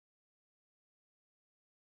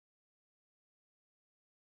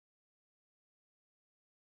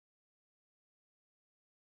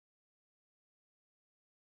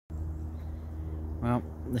Well,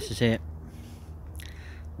 this is it.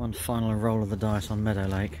 One final roll of the dice on Meadow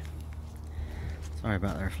Lake. Sorry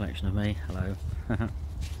about the reflection of me. Hello.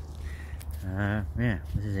 Yeah,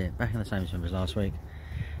 this is it. Back in the same swim as last week.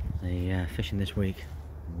 The fishing this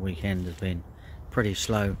weekend has been pretty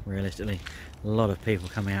slow, realistically. A lot of people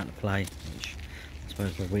coming out to play, which I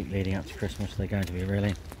suppose the week leading up to Christmas they're going to be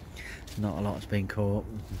really. Not a lot's been caught,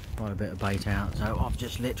 quite a bit of bait out, so I've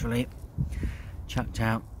just literally chucked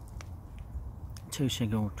out 2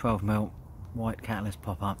 single 12mm white catalyst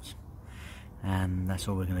pop-ups, and that's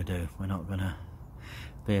all we're going to do. We're not going to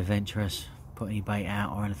be adventurous, put any bait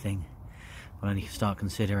out or anything. We'll only start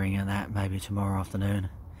considering that maybe tomorrow afternoon.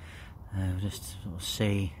 Just sort of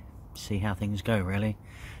see how things go, really.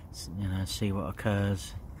 You know, see what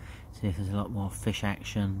occurs, see if there's a lot more fish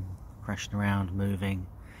action, crashing around, moving.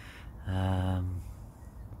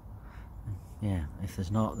 Yeah, if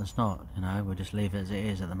there's not, there's not. You know, we'll just leave it as it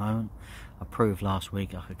is at the moment. I proved last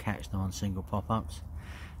week I could catch them on single pop-ups,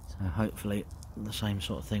 so hopefully the same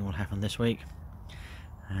sort of thing will happen this week.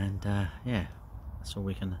 And yeah, that's all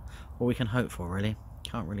we can hope for, really.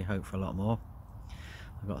 Can't really hope for a lot more.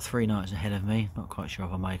 I've got 3 nights ahead of me. Not quite sure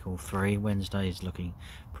if I'll make all 3. Wednesday's looking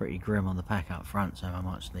pretty grim on the pack up front, so I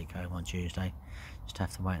might sneak home on Tuesday. Just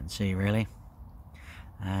have to wait and see, really.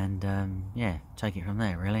 And yeah, take it from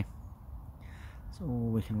there, really. That's all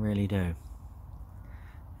we can really do.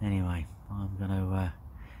 Anyway, I'm going to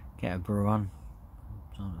get a brew on,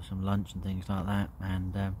 some lunch and things like that,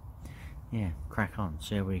 and yeah, crack on,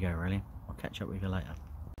 see how we go, really. I'll catch up with you later.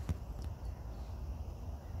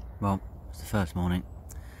 Well, it's the first morning,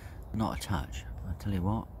 not a touch. I tell you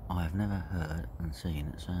what, I have never heard and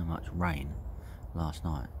seen so much rain last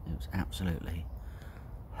night. It was absolutely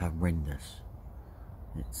horrendous.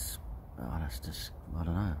 It's, I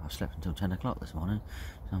don't know, I slept until 10 o'clock this morning.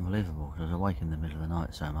 It's unbelievable. I was awake in the middle of the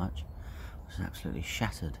night so much. I was absolutely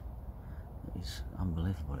shattered. It's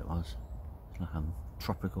unbelievable, it was. It's like a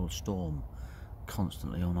tropical storm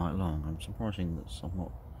constantly all night long. I'm surprising that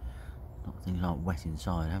things aren't wet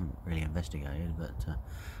inside. I haven't really investigated, but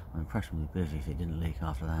I'm impressed with the bivvy if it didn't leak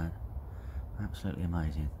after that. Absolutely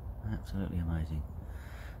amazing. Absolutely amazing.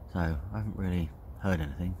 So, I haven't really heard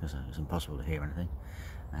anything, because it's impossible to hear anything,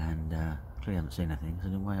 and clearly haven't seen anything because I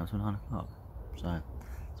didn't wake up till 9 o'clock, so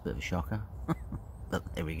it's a bit of a shocker.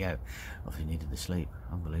 But there we go. Obviously needed to sleep.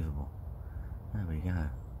 Unbelievable. There we go.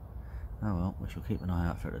 Oh well, we shall keep an eye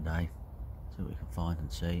out for it today, see what we can find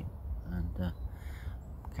and see, and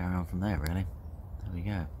carry on from there, really. There we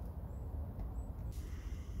go.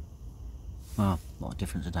 Well, what a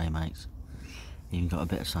difference a day makes. Even got a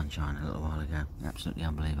bit of sunshine a little while ago. Absolutely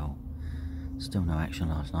unbelievable. Still no action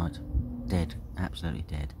last night. Dead, absolutely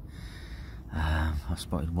dead. I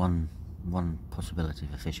spotted one possibility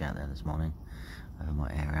for fish out there this morning over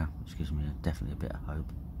my area, which gives me definitely a bit of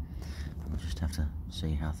hope. We'll just have to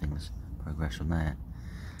see how things progress from there.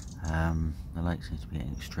 The lake seems to be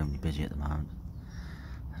getting extremely busy at the moment.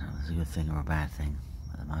 I don't know if it's a good thing or a bad thing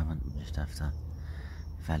at the moment. We'll just have to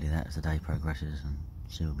value that as the day progresses and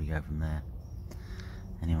see where we go from there.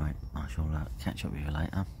 Anyway, I shall catch up with you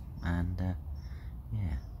later, and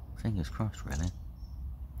yeah, fingers crossed, really.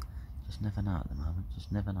 Just never know at the moment, just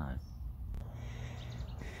never know.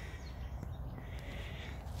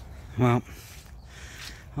 Well,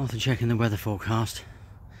 after checking the weather forecast,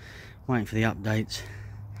 waiting for the updates,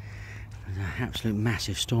 there's an absolute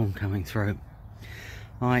massive storm coming through.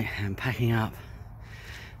 I am packing up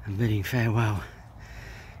and bidding farewell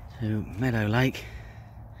to Meadow Lake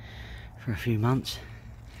for a few months,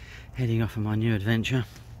 heading off on my new adventure,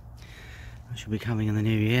 which will be coming in the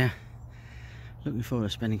new year. Looking forward to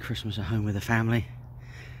spending Christmas at home with the family.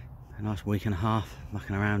 A nice week and a half,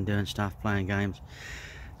 mucking around, doing stuff, playing games,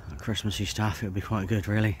 Christmassy stuff. It'll be quite good,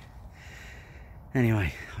 really.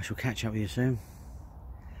 Anyway, I shall catch up with you soon.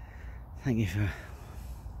 Thank you for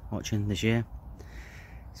watching this year.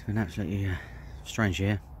 It's been absolutely a strange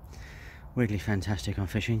year. Weirdly fantastic on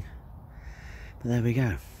fishing. But there we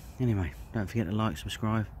go. Anyway, don't forget to like,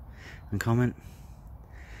 subscribe and comment.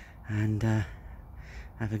 And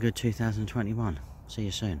have a good 2021. See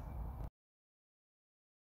you soon.